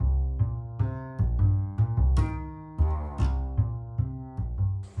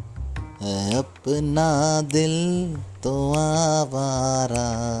है अपना दिल तो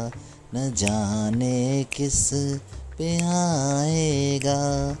आवारा, न जाने किस पे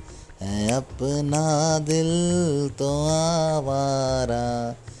आएगा। है अपना दिल तो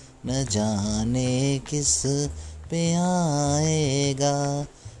आवारा, न जाने किस पे आएगा।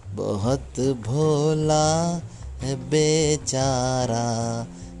 बहुत भोला है बेचारा,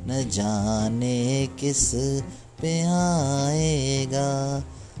 न जाने किस पे आएगा।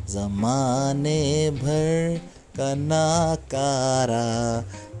 ज़माने भर का नाकारा,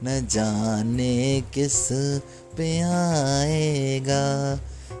 न जाने किस पे आएगा।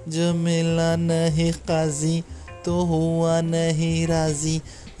 जो मिला नहीं काजी तो हुआ नहीं राजी,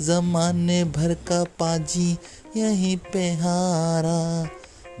 ज़माने भर का पाजी यहीं पे हारा।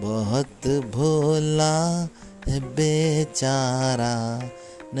 बहुत भोला है बेचारा,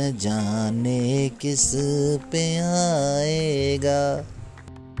 न जाने किस पे आएगा।